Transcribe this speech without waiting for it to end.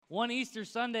One Easter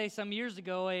Sunday some years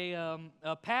ago,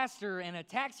 a pastor and a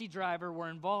taxi driver were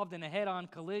involved in a head-on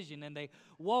collision, and they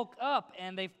woke up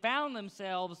and they found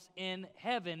themselves in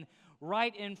heaven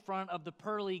right in front of the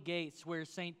pearly gates where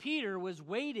St. Peter was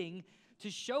waiting to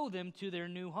show them to their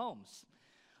new homes.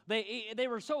 They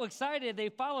were so excited, they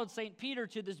followed St. Peter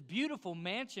to this beautiful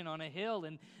mansion on a hill,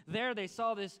 and there they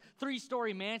saw this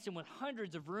 3-story mansion with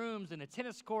hundreds of rooms and a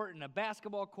tennis court and a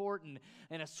basketball court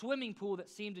and a swimming pool that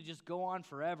seemed to just go on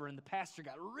forever, and the pastor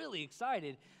got really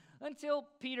excited until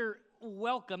Peter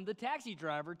welcomed the taxi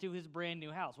driver to his brand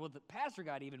new house. Well, the pastor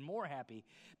got even more happy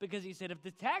because he said, if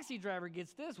the taxi driver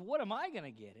gets this, what am I going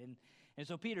to get? And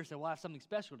so Peter said, well, I have something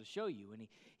special to show you. And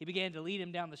he began to lead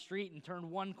him down the street and turned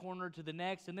one corner to the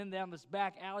next and then down this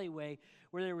back alleyway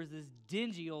where there was this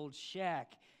dingy old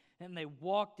shack. And they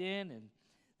walked in, and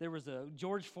there was a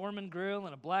George Foreman grill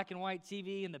and a black and white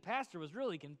TV, and the pastor was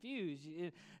really confused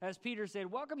as Peter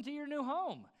said, welcome to your new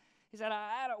home. He said,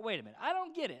 wait a minute, I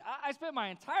don't get it. I spent my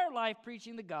entire life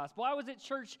preaching the gospel. I was at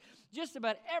church just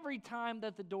about every time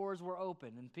that the doors were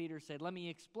open. And Peter said, let me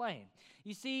explain.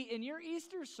 You see, in your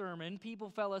Easter sermon, people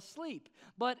fell asleep.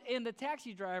 But in the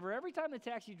taxi driver, every time the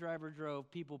taxi driver drove,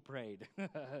 people prayed.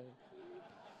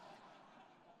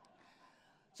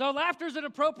 So laughter is an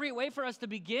appropriate way for us to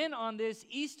begin on this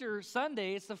Easter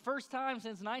Sunday. It's the first time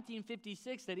since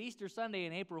 1956 that Easter Sunday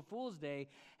and April Fool's Day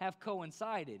have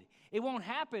coincided. It won't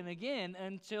happen again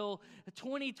until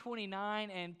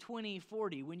 2029 and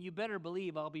 2040, when you better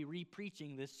believe I'll be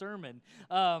re-preaching this sermon.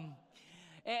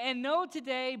 And no,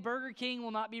 today, Burger King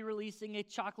will not be releasing a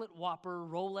chocolate Whopper.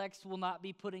 Rolex will not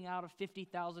be putting out a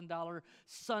 $50,000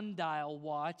 sundial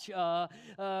watch.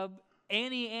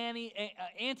 Auntie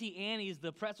Annie's,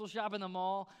 the pretzel shop in the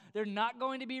mall, they're not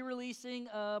going to be releasing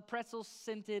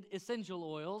pretzel-scented essential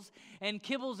oils, and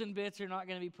Kibbles and Bits are not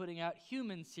going to be putting out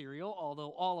human cereal, although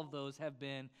all of those have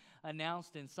been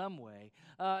announced in some way.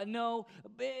 No,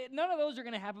 none of those are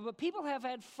going to happen, but people have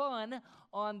had fun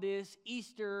on this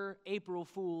Easter April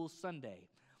Fool's Sunday.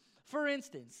 For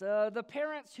instance, the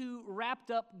parents who wrapped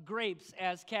up grapes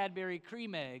as Cadbury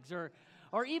cream eggs,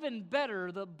 or even better,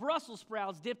 the Brussels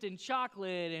sprouts dipped in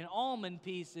chocolate and almond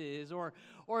pieces, or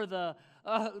the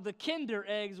Kinder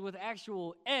eggs with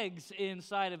actual eggs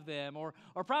inside of them, or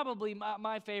probably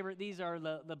my favorite, these are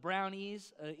the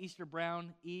brownies, Easter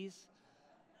brownies.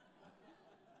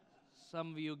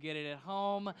 Some of you will get it at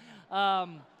home.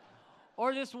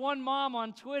 Or this one mom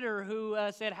on Twitter who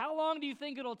said, how long do you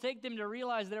think it'll take them to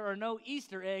realize there are no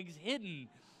Easter eggs hidden?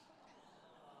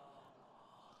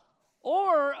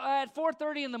 Or at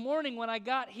 4:30 in the morning when I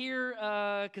got here,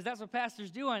 because that's what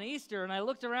pastors do on Easter, and I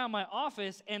looked around my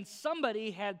office and somebody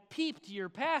had peeped your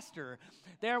pastor.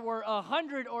 There were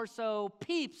 100 or so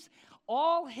peeps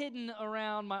all hidden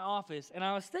around my office, and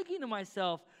I was thinking to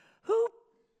myself, who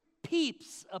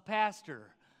peeps a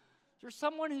pastor? Is there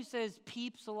someone who says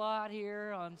peeps a lot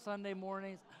here on Sunday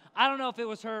mornings? I don't know if it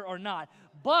was her or not,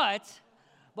 but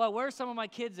where's some of my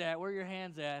kids at? Where are your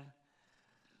hands at?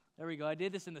 There we go. I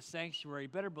did this in the sanctuary.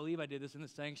 Better believe I did this in the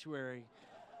sanctuary.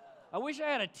 I wish I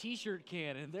had a t-shirt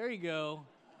cannon. There you go.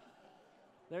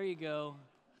 There you go.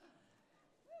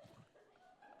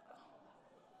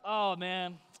 Oh,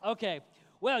 man. Okay.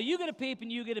 Well, you get a peep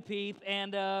and you get a peep.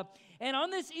 And on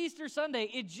this Easter Sunday,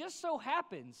 it just so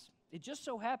happens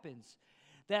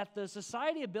that the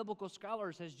Society of Biblical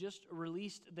Scholars has just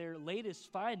released their latest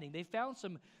finding. They found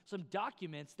some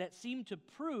documents that seem to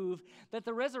prove that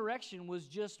the resurrection was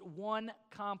just one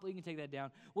you can take that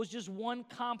down, was just one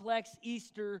complex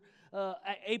Easter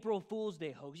April Fool's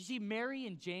Day hoax. You see, Mary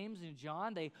and James and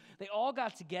John, they all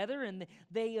got together and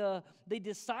they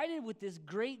decided with this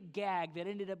great gag that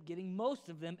ended up getting most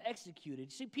of them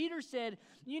executed. See, Peter said,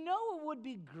 you know what would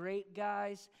be great,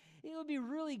 guys? It would be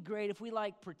really great if we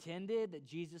pretended that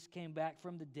Jesus came back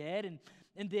from the dead,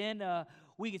 and then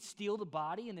we could steal the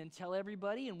body and then tell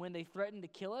everybody, and when they threatened to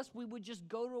kill us, we would just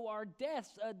go to our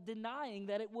deaths denying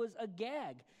that it was a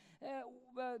gag.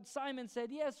 Simon said,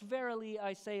 yes, verily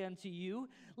I say unto you,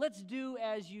 let's do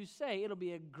as you say. It'll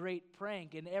be a great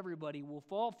prank and everybody will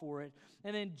fall for it.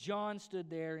 And then John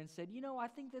stood there and said, I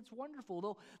think that's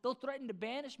wonderful. They'll threaten to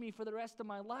banish me for the rest of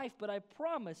my life, but I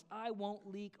promise I won't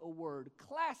leak a word.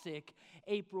 Classic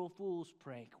April Fool's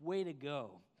prank. Way to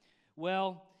go.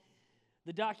 Well,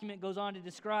 the document goes on to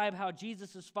describe how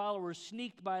Jesus' followers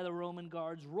sneaked by the Roman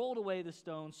guards, rolled away the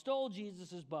stone, stole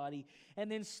Jesus' body,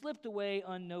 and then slipped away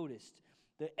unnoticed.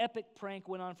 The epic prank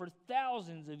went on for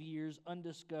thousands of years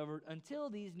undiscovered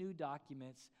until these new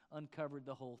documents uncovered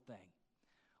the whole thing.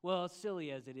 Well, as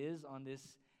silly as it is on this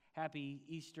happy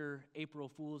Easter April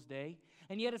Fool's Day,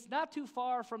 and yet it's not too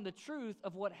far from the truth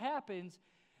of what happens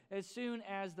as soon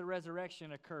as the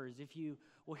resurrection occurs. If you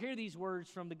will hear these words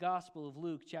from the Gospel of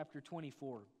Luke, chapter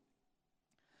 24.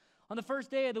 On the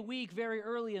first day of the week, very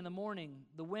early in the morning,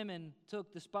 the women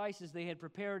took the spices they had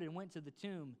prepared and went to the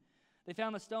tomb. They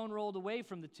found the stone rolled away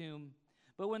from the tomb,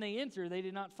 but when they entered, they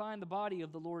did not find the body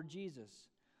of the Lord Jesus.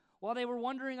 While they were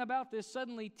wondering about this,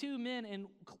 suddenly 2 men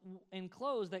in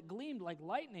clothes that gleamed like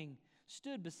lightning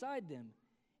stood beside them.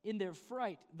 In their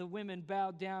fright, the women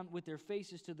bowed down with their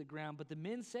faces to the ground, but the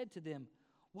men said to them,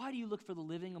 "Why do you look for the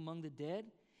living among the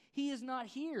dead? He is not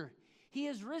here. He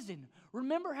has risen.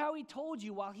 Remember how he told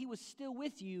you while he was still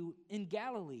with you in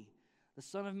Galilee. The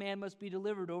Son of Man must be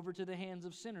delivered over to the hands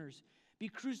of sinners, be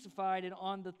crucified, and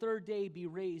on the third day be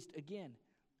raised again."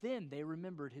 Then they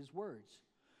remembered his words.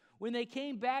 When they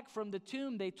came back from the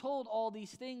tomb, they told all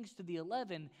these things to the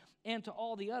 11 and to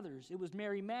all the others. It was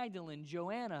Mary Magdalene,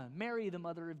 Joanna, Mary the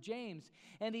mother of James,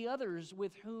 and the others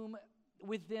with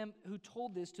them who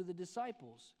told this to the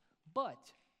disciples.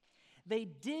 But they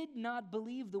did not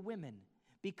believe the women,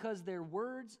 because their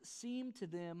words seemed to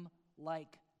them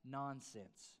like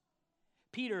nonsense.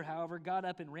 Peter, however, got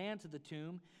up and ran to the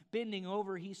tomb. Bending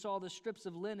over, he saw the strips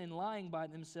of linen lying by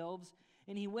themselves,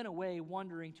 and he went away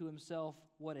wondering to himself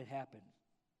what had happened.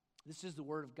 This is the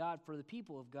word of God for the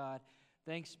people of God.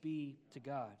 Thanks be to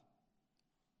God.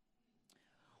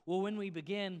 Well, when we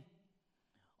begin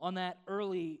on that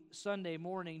early Sunday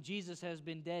morning, Jesus has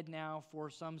been dead now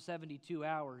for some 72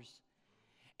 hours.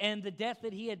 And the death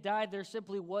that he had died, there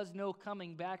simply was no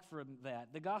coming back from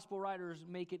that. The gospel writers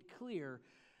make it clear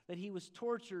that he was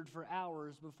tortured for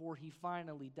hours before he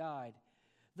finally died.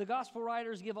 The gospel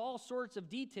writers give all sorts of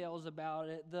details about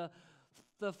it.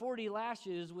 The 40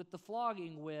 lashes with the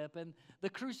flogging whip, and the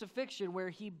crucifixion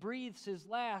where he breathes his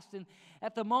last. And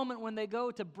at the moment when they go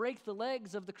to break the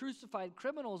legs of the crucified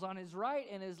criminals on his right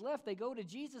and his left, they go to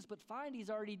Jesus but find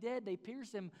he's already dead. They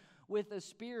pierce him with a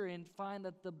spear and find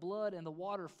that the blood and the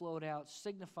water flowed out,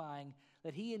 signifying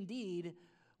that he indeed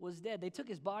was dead. They took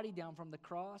his body down from the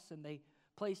cross and they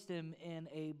placed him in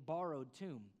a borrowed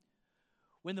tomb.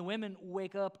 When the women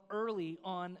wake up early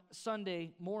on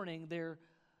Sunday morning, their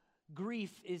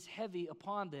grief is heavy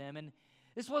upon them. And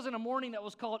this wasn't a morning that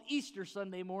was called Easter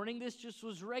Sunday morning. This just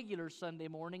was regular Sunday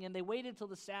morning. And they waited till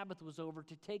the Sabbath was over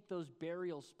to take those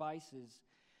burial spices.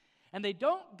 And they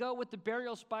don't go with the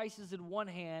burial spices in one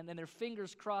hand and their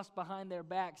fingers crossed behind their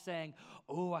back saying,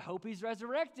 "Oh, I hope he's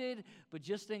resurrected, but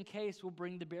just in case we'll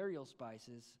bring the burial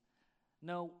spices."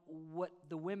 No, what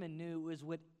the women knew is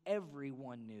what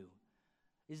everyone knew,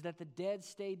 is that the dead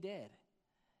stay dead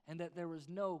and that there was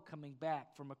no coming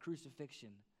back from a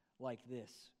crucifixion like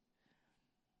this.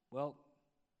 Well,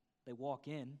 they walk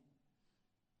in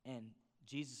and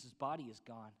Jesus' body is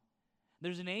gone.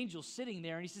 There's an angel sitting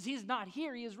there and he says, "He is not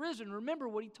here, he is risen. Remember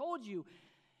what he told you."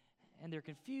 And they're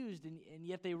confused, and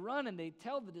yet they run and they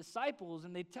tell the disciples,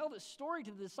 and they tell the story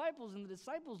to the disciples, and the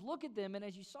disciples look at them, and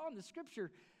as you saw in the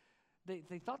scripture,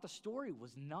 they thought the story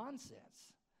was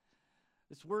nonsense.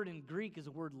 This word in Greek is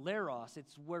a word leros.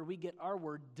 It's where we get our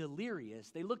word delirious.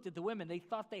 They looked at the women. They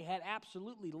thought they had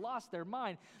absolutely lost their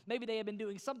mind. Maybe they had been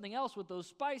doing something else with those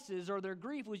spices, or their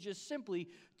grief was just simply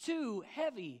too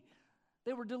heavy.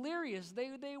 They were delirious.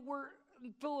 They were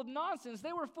full of nonsense.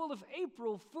 They were full of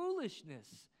April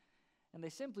foolishness. And they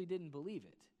simply didn't believe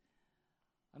it.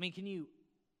 I mean, can you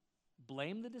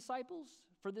blame the disciples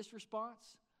for this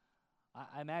response?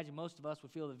 I imagine most of us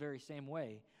would feel the very same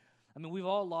way. I mean, we've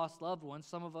all lost loved ones,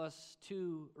 some of us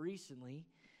too recently,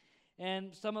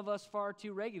 and some of us far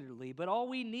too regularly. But all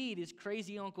we need is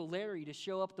crazy Uncle Larry to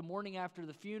show up the morning after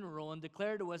the funeral and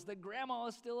declare to us that Grandma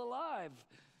is still alive.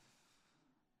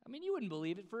 I mean, you wouldn't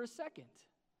believe it for a second.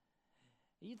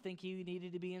 You'd think he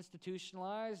needed to be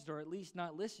institutionalized or at least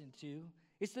not listened to.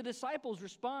 It's the disciples'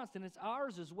 response, and it's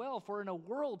ours as well. For in a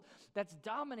world that's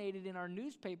dominated in our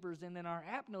newspapers and in our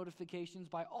app notifications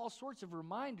by all sorts of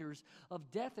reminders of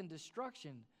death and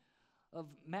destruction, of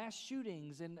mass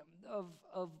shootings, and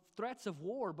of threats of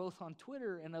war, both on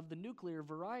Twitter and of the nuclear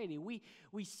variety, we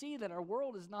see that our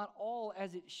world is not all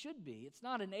as it should be. It's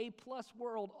not an A-plus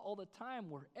world all the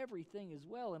time where everything is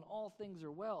well and all things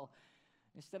are well.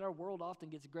 Instead, our world often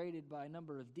gets graded by a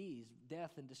number of D's: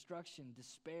 death and destruction,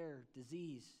 despair,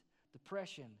 disease,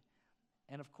 depression,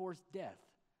 and of course, death,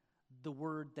 the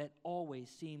word that always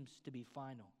seems to be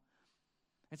final.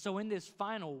 And so in this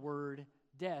final word,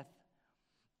 death,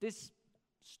 this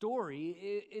story,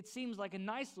 it seems like a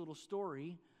nice little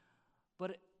story,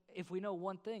 but if we know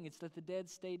one thing, it's that the dead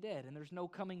stay dead, and there's no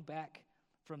coming back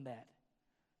from that.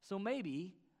 So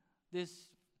maybe this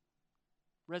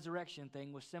resurrection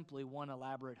thing was simply one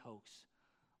elaborate hoax.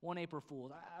 One April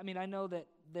Fool's. I mean, I know that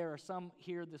there are some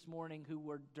here this morning who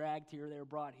were dragged here, they were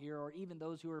brought here, or even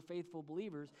those who are faithful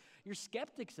believers. You're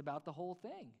skeptics about the whole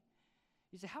thing.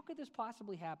 You say, how could this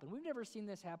possibly happen? We've never seen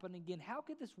this happen again. How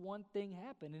could this one thing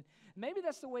happen? And maybe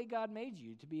that's the way God made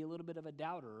you, to be a little bit of a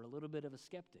doubter or a little bit of a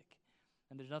skeptic.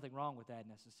 And there's nothing wrong with that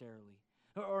necessarily.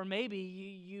 Or maybe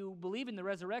you believe in the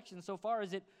resurrection so far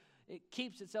as it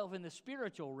keeps itself in the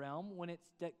spiritual realm when it's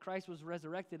that Christ was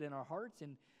resurrected in our hearts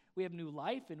and we have new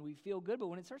life and we feel good. But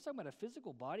when it starts talking about a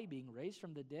physical body being raised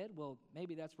from the dead, well,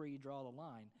 maybe that's where you draw the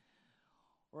line.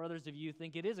 Or others of you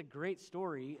think it is a great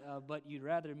story, but you'd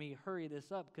rather me hurry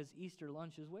this up because Easter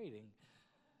lunch is waiting.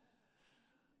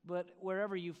 But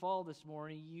wherever you fall this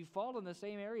morning, you fall in the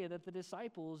same area that the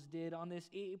disciples did on this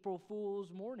April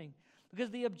Fool's morning,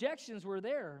 because the objections were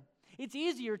there. It's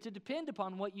easier to depend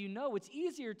upon what you know. It's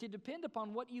easier to depend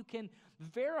upon what you can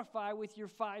verify with your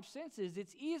five senses.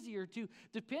 It's easier to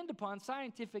depend upon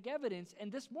scientific evidence.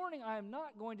 And this morning, I am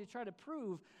not going to try to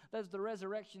prove that the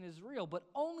resurrection is real, but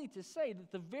only to say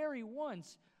that the very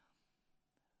ones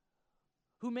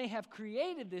who may have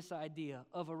created this idea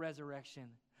of a resurrection,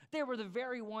 they were the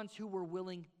very ones who were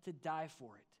willing to die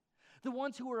for it. The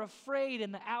ones who were afraid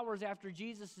in the hours after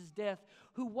Jesus' death,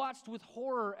 who watched with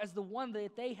horror as the one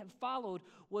that they had followed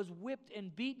was whipped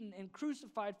and beaten and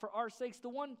crucified for our sakes. The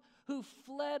one who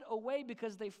fled away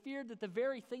because they feared that the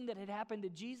very thing that had happened to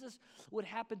Jesus would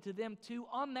happen to them too.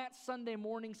 On that Sunday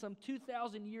morning, some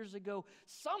 2,000 years ago,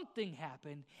 something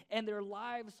happened and their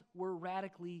lives were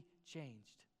radically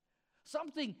changed.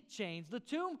 Something changed. The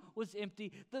tomb was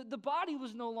empty. The body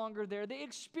was no longer there. They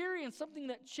experienced something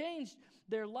that changed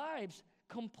their lives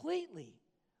completely.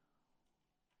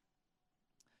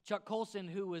 Chuck Colson,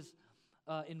 who was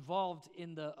involved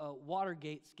in the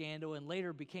Watergate scandal and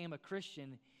later became a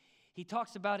Christian, he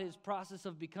talks about his process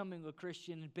of becoming a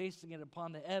Christian and basing it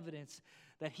upon the evidence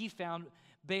that he found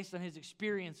based on his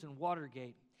experience in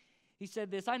Watergate. He said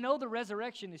this, "I know the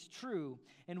resurrection is true,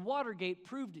 and Watergate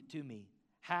proved it to me.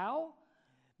 How?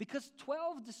 Because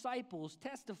 12 disciples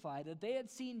testified that they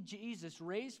had seen Jesus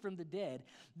raised from the dead.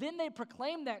 Then they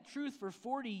proclaimed that truth for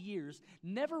 40 years,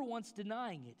 never once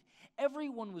denying it.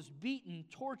 Everyone was beaten,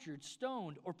 tortured,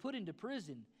 stoned, or put into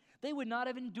prison. They would not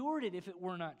have endured it if it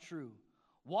were not true.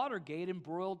 Watergate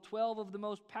embroiled 12 of the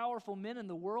most powerful men in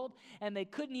the world, and they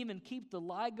couldn't even keep the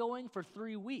lie going for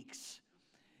 3 weeks.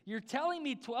 You're telling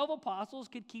me 12 apostles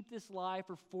could keep this lie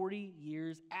for 40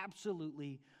 years?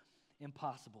 Absolutely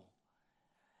impossible."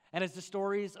 And as the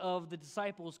stories of the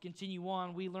disciples continue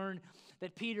on, we learn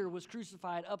that Peter was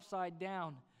crucified upside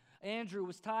down. Andrew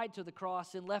was tied to the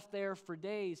cross and left there for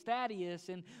days. Thaddeus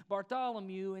and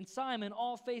Bartholomew and Simon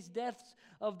all faced deaths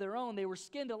of their own. They were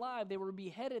skinned alive. They were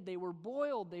beheaded. They were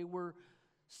boiled. They were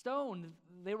stoned.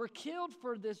 They were killed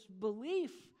for this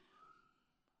belief.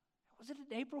 Was it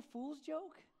an April Fool's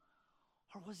joke?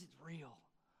 Or was it real?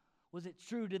 Was it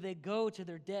true? Did they go to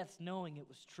their deaths knowing it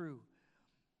was true?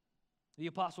 The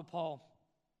Apostle Paul,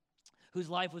 whose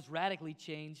life was radically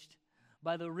changed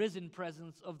by the risen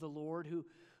presence of the Lord,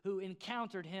 who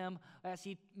encountered him as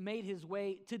he made his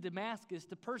way to Damascus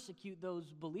to persecute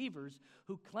those believers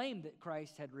who claimed that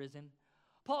Christ had risen.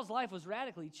 Paul's life was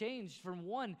radically changed from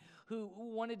one who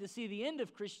wanted to see the end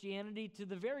of Christianity to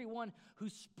the very one who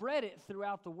spread it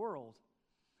throughout the world.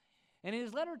 And in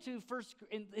his letter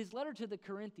to the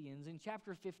Corinthians, in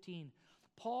chapter 15,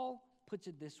 Paul puts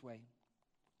it this way.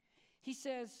 He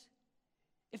says,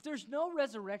 if there's no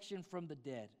resurrection from the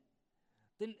dead,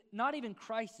 then not even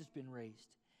Christ has been raised.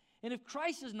 And if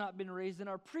Christ has not been raised, then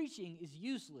our preaching is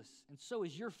useless, and so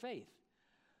is your faith.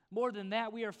 More than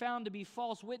that, we are found to be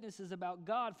false witnesses about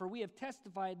God, for we have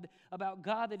testified about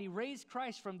God that he raised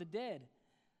Christ from the dead.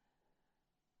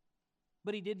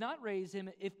 But he did not raise him.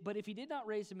 If he did not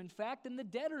raise him, in fact, then the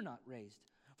dead are not raised.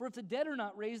 For if the dead are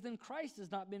not raised, then Christ has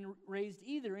not been raised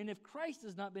either. And if Christ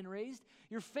has not been raised,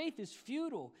 your faith is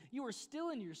futile. You are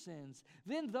still in your sins.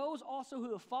 Then those also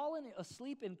who have fallen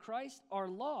asleep in Christ are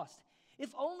lost.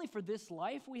 If only for this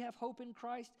life we have hope in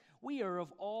Christ, we are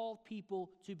of all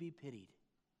people to be pitied.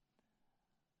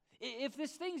 If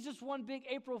this thing's just one big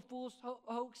April Fool's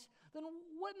hoax, then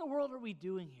what in the world are we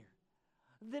doing here?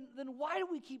 Then why do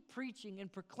we keep preaching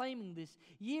and proclaiming this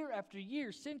year after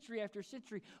year, century after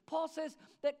century? Paul says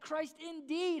that Christ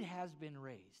indeed has been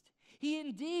raised. He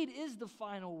indeed is the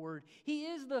final word. He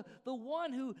is the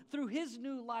one who, through his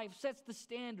new life, sets the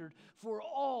standard for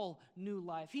all new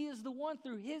life. He is the one,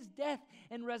 through his death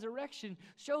and resurrection,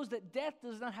 shows that death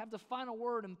does not have the final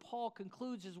word. And Paul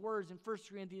concludes his words in 1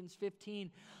 Corinthians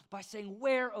 15 by saying,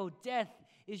 "Where, O death,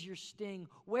 is your sting?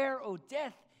 Where, O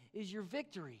death, is your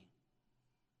victory?"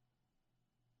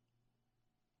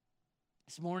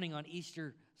 This morning on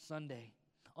Easter Sunday,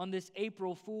 on this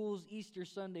April Fool's Easter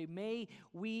Sunday, may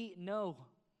we know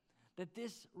that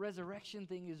this resurrection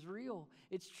thing is real.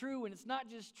 It's true, and it's not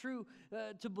just true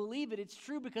to believe it. It's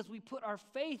true because we put our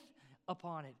faith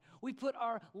upon it. We put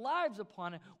our lives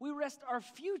upon it. We rest our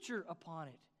future upon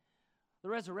it. The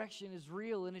resurrection is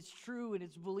real, and it's true, and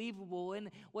it's believable.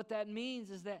 And what that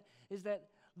means is that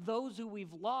those who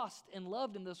we've lost and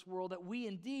loved in this world, that we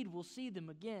indeed will see them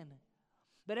again.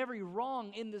 That every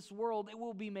wrong in this world, it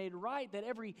will be made right. That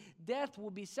every death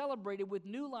will be celebrated with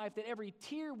new life. That every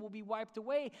tear will be wiped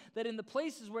away. That in the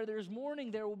places where there's mourning,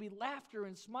 there will be laughter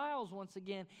and smiles once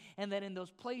again. And that in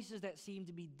those places that seem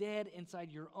to be dead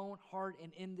inside your own heart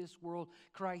and in this world,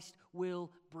 Christ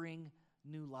will bring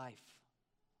new life.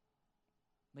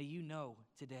 May you know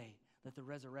today that the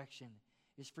resurrection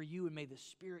is for you, and may the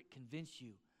Spirit convince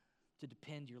you to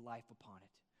depend your life upon it.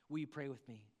 Will you pray with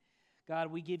me?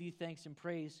 God, we give you thanks and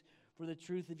praise for the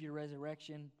truth of your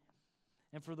resurrection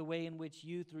and for the way in which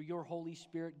you, through your Holy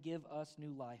Spirit, give us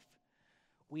new life.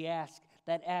 We ask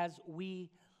that as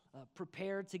we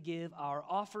prepare to give our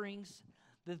offerings,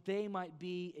 that they might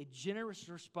be a generous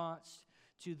response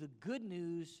to the good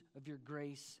news of your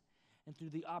grace and through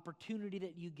the opportunity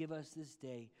that you give us this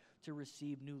day to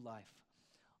receive new life.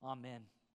 Amen.